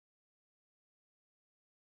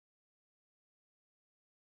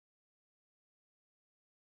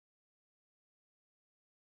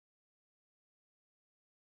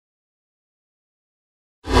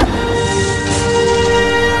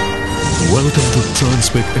Welcome to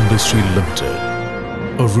Transpek Industry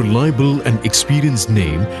Limited, a reliable and experienced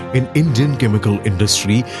name in Indian chemical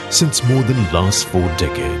industry since more than last 4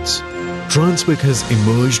 decades. Transpek has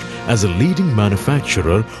emerged as a leading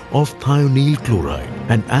manufacturer of thionyl chloride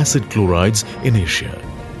and acid chlorides in Asia.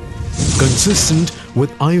 Consistent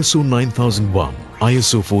with ISO 9001,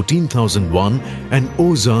 ISO 14001 and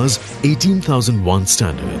OSA's 18001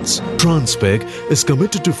 standards, Transpek is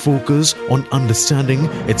committed to focus on understanding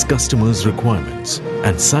its customers' requirements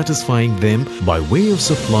and satisfying them by way of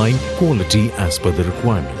supplying quality as per the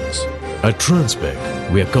requirements. At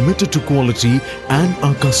Transpek, we are committed to quality and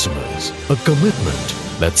our customers, a commitment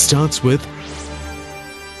that starts with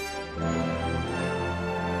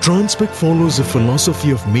Transpek follows a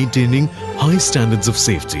philosophy of maintaining high standards of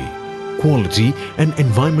safety, quality and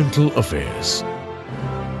environmental affairs.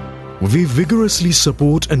 We vigorously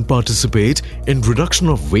support and participate in reduction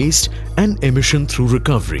of waste and emission through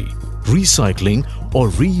recovery, recycling or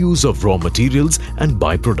reuse of raw materials and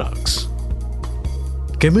byproducts.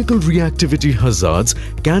 Chemical reactivity hazards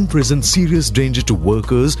can present serious danger to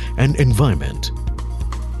workers and environment.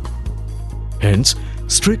 Hence,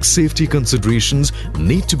 strict safety considerations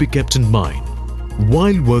need to be kept in mind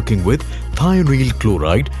while working with thionyl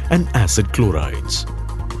chloride and acid chlorides.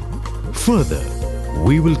 Further,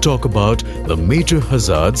 we will talk about the major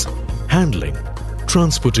hazards, handling,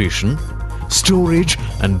 transportation, storage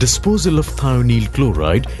and disposal of thionyl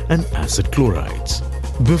chloride and acid chlorides.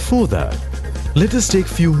 Before that, let us take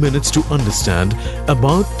few minutes to understand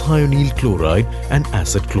about thionyl chloride and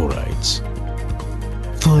acid chlorides.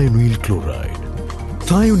 Thionyl chloride.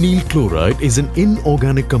 Thionyl chloride is an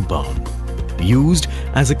inorganic compound used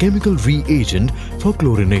as a chemical reagent for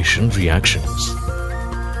chlorination reactions.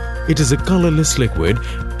 It is a colorless liquid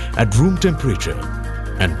at room temperature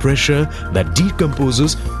and pressure that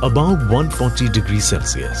decomposes above 140 degrees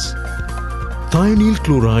Celsius. Thionyl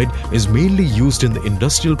chloride is mainly used in the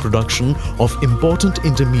industrial production of important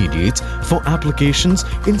intermediates for applications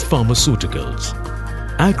in pharmaceuticals,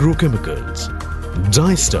 agrochemicals,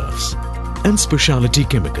 dyestuffs, and specialty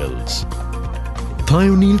chemicals.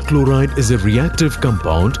 Thionyl chloride is a reactive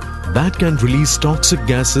compound that can release toxic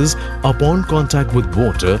gases upon contact with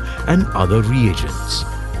water and other reagents.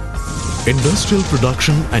 Industrial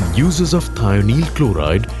production and uses of thionyl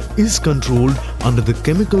chloride is controlled under the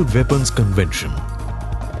Chemical Weapons Convention.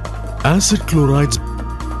 Acid chlorides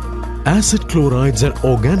are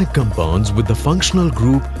organic compounds with the functional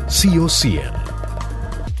group COCl.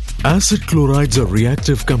 Acid chlorides are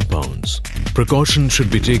reactive compounds. Precaution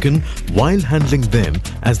should be taken while handling them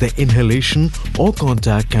as their inhalation or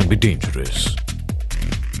contact can be dangerous.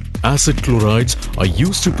 Acid chlorides are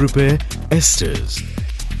used to prepare esters,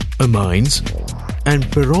 amines and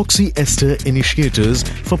peroxyester initiators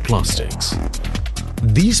for plastics.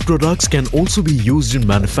 These products can also be used in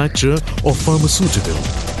manufacture of pharmaceutical,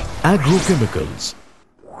 agrochemicals,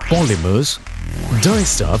 polymers,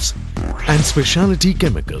 dyestuffs and specialty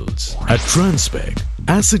chemicals. At Transpek,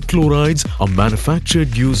 acid chlorides are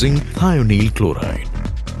manufactured using thionyl chloride.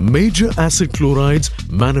 Major acid chlorides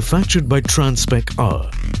manufactured by Transpek are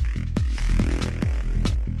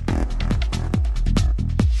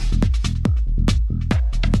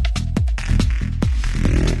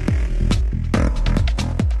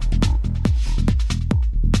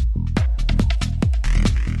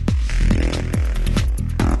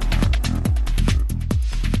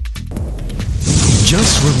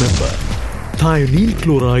Just remember, thionyl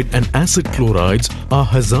chloride and acid chlorides are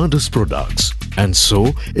hazardous products, and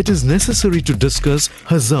so it is necessary to discuss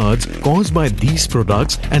hazards caused by these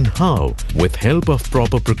products and how, with help of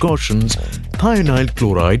proper precautions, thionyl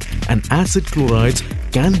chloride and acid chlorides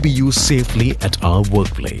can be used safely at our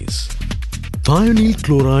workplace. Thionyl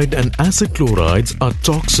chloride and acid chlorides are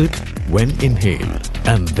toxic when inhaled,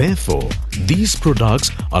 and therefore these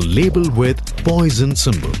products are labeled with poison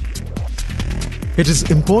symbol. It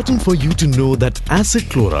is important for you to know that acid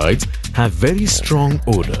chlorides have very strong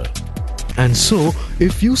odor. And so,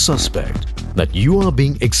 if you suspect that you are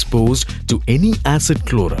being exposed to any acid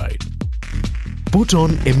chloride, put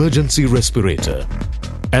on emergency respirator,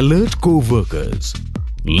 alert co-workers,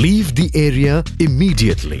 leave the area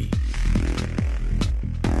immediately.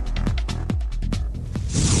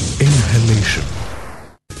 Inhalation.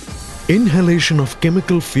 Inhalation of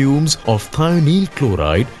chemical fumes of thionyl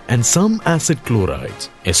chloride and some acid chlorides,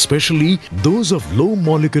 especially those of low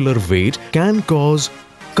molecular weight, can cause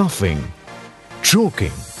coughing,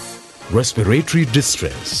 choking, respiratory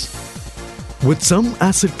distress. With some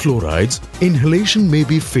acid chlorides, inhalation may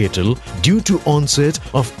be fatal due to onset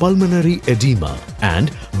of pulmonary edema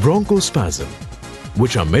and bronchospasm,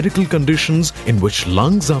 which are medical conditions in which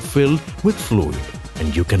lungs are filled with fluid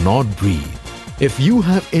and you cannot breathe. If you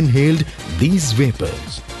have inhaled these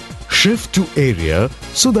vapors, shift to area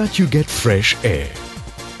so that you get fresh air.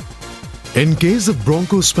 In case of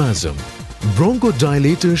bronchospasm,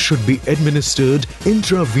 bronchodilators should be administered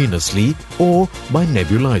intravenously or by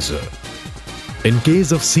nebulizer. In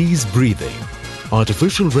case of ceased breathing,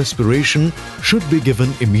 artificial respiration should be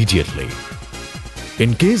given immediately.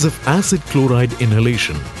 In case of acid chloride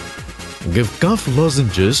inhalation, give cough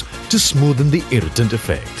lozenges to smoothen the irritant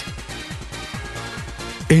effect.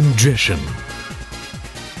 Ingestion.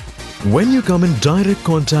 When you come in direct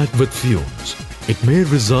contact with fumes, it may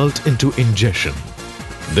result into ingestion.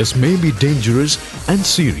 This may be dangerous and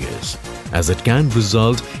serious, as it can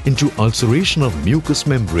result into ulceration of mucous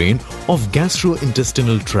membrane of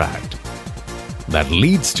gastrointestinal tract. That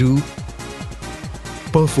leads to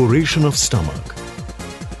perforation of stomach,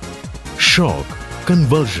 shock,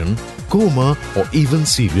 convulsion, coma, or even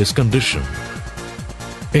serious condition.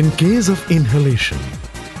 In case of inhalation,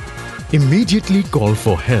 immediately call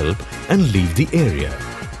for help and leave the area.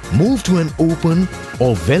 Move to an open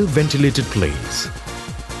or well-ventilated place.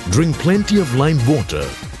 Drink plenty of lime water,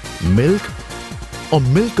 milk, or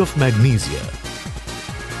milk of magnesia.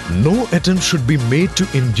 No attempt should be made to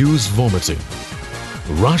induce vomiting.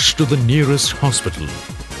 Rush to the nearest hospital.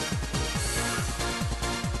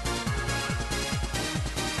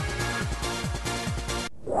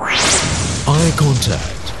 Eye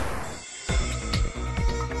contact.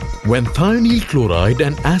 When thionyl chloride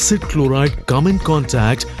and acid chloride come in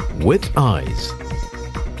contact with eyes,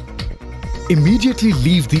 immediately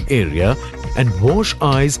leave the area and wash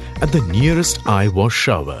eyes at the nearest eye wash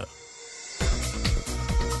shower.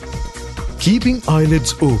 Keeping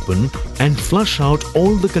eyelids open and flush out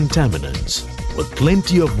all the contaminants with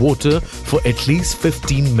plenty of water for at least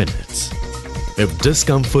 15 minutes. If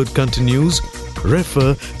discomfort continues,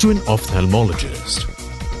 refer to an ophthalmologist.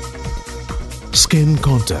 Skin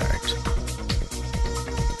contact.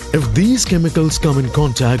 If these chemicals come in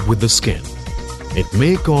contact with the skin, it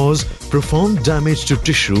may cause profound damage to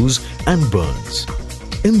tissues and burns.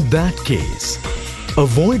 In that case,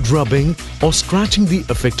 avoid rubbing or scratching the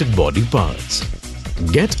affected body parts.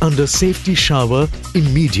 Get under safety shower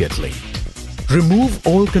immediately. Remove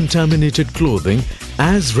all contaminated clothing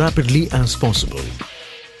as rapidly as possible.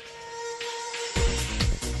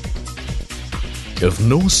 If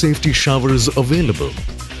no safety shower is available,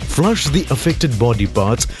 flush the affected body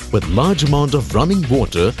parts with large amount of running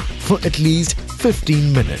water for at least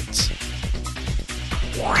 15 minutes.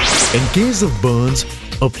 In case of burns,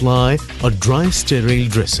 apply a dry sterile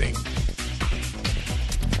dressing.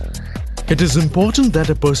 It is important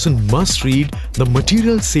that a person must read the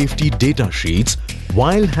material safety data sheets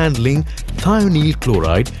while handling thionyl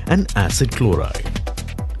chloride and acid chloride.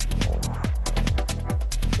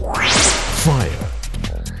 Fire.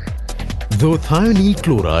 Though thionyl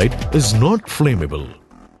chloride is not flammable,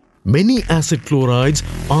 many acid chlorides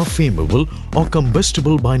are flammable or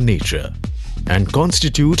combustible by nature and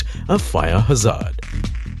constitute a fire hazard.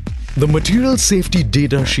 The material safety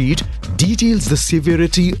data sheet details the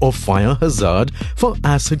severity of fire hazard for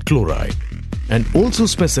acid chloride and also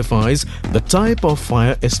specifies the type of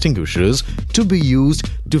fire extinguishers to be used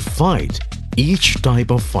to fight each type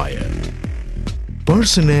of fire.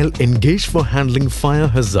 Personnel engaged for handling fire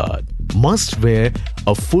hazard must wear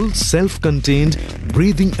a full self-contained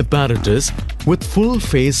breathing apparatus with full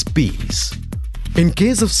face piece. In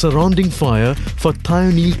case of surrounding fire for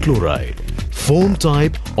thionyl chloride, foam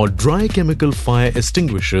type or dry chemical fire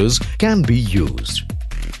extinguishers can be used.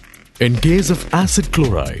 In case of acid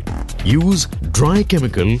chloride, use dry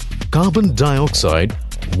chemical, carbon dioxide,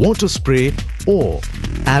 water spray or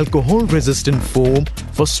alcohol-resistant foam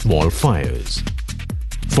for small fires.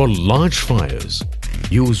 For large fires,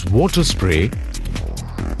 use water spray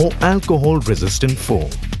or alcohol-resistant foam.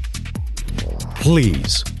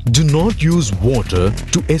 Please do not use water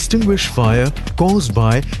to extinguish fire caused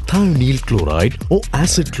by thionyl chloride or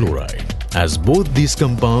acid chloride, as both these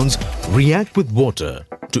compounds react with water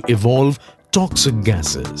to evolve toxic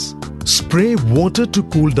gases. Spray water to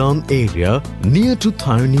cool down area near to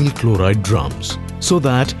thionyl chloride drums so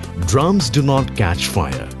that drums do not catch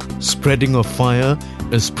fire. Spreading of fire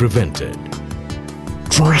is prevented.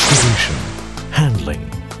 Transportation,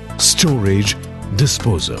 handling, storage,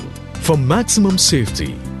 disposal. For maximum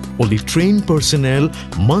safety, only trained personnel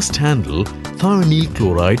must handle thionyl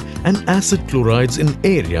chloride and acid chlorides in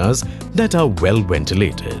areas that are well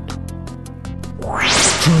ventilated.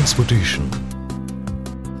 Transportation.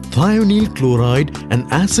 Thionyl chloride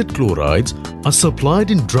and acid chlorides are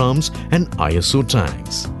supplied in drums and ISO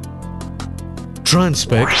tanks.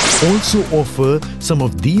 Transpek also offer some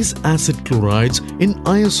of these acid chlorides in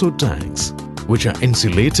ISO tanks, which are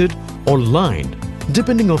insulated or lined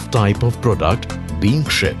depending of type of product being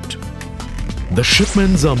shipped. The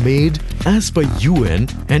shipments are made as per UN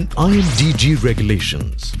and IMDG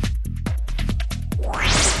regulations.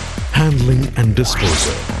 Handling and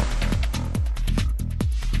disposal.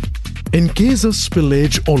 In case of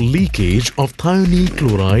spillage or leakage of thionyl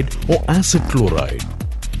chloride or acid chloride,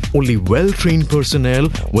 only well-trained personnel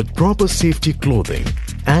with proper safety clothing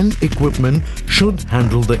and equipment should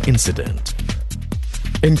handle the incident.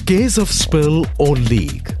 In case of spill or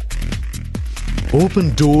leak,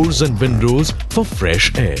 open doors and windows for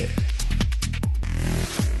fresh air.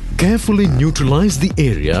 Carefully neutralize the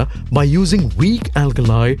area by using weak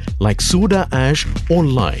alkali like soda ash or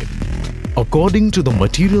lime, according to the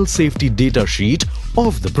material safety data sheet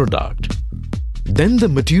of the product. Then the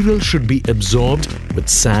material should be absorbed with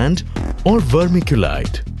sand or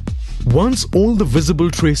vermiculite. Once all the visible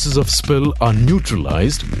traces of spill are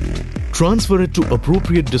neutralized, transfer it to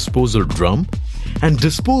appropriate disposal drum and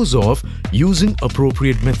dispose of using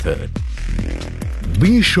appropriate method.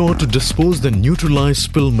 Be sure to dispose the neutralized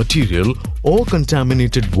spill material or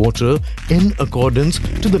contaminated water in accordance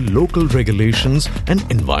to the local regulations and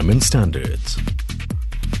environment standards.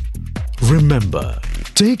 Remember,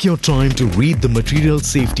 take your time to read the material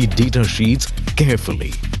safety data sheets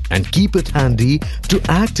carefully and keep it handy to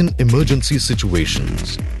act in emergency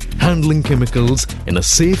situations. Handling chemicals in a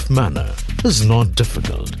safe manner is not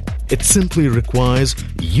difficult. It simply requires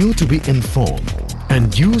you to be informed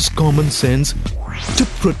and use common sense to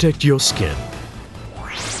protect your skin.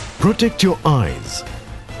 Protect your eyes.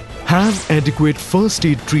 Have adequate first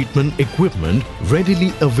aid treatment equipment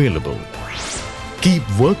readily available. Keep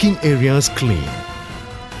working areas clean.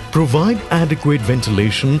 Provide adequate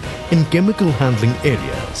ventilation in chemical handling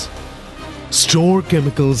areas. Store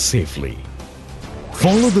chemicals safely.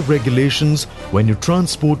 Follow the regulations when you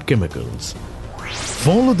transport chemicals.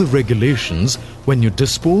 Follow the regulations when you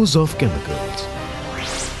dispose of chemicals.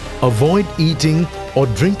 Avoid eating or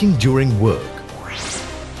drinking during work.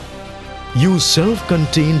 Use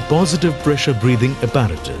self-contained positive pressure breathing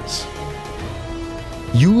apparatus.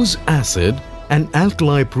 Use acid and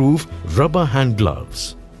alkali-proof rubber hand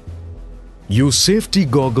gloves. Use safety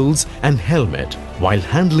goggles and helmet while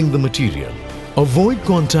handling the material. Avoid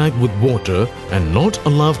contact with water and not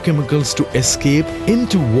allow chemicals to escape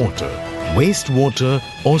into water, wastewater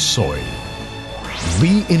or soil.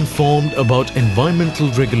 Be informed about environmental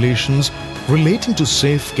regulations relating to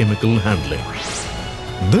safe chemical handling.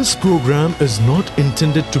 This program is not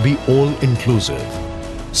intended to be all-inclusive.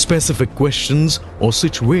 Specific questions or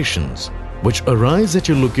situations which arise at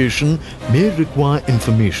your location may require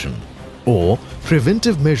information or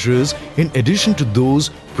preventive measures in addition to those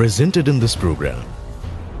presented in this program.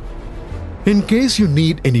 In case you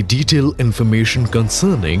need any detailed information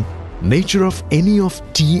concerning nature of any of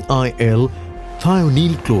TIL,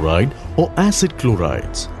 thionyl chloride or acid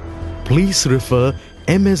chlorides, please refer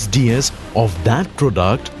MSDS of that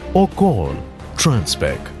product or call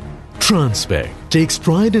Transpek. Transpek takes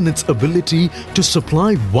pride in its ability to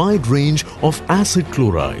supply wide range of acid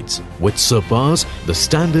chlorides which surpass the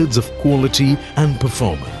standards of quality and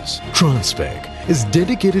performance. Transpek is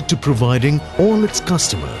dedicated to providing all its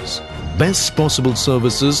customers best possible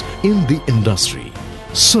services in the industry.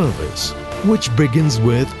 Service which begins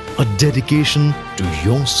with a dedication to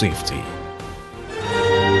your safety.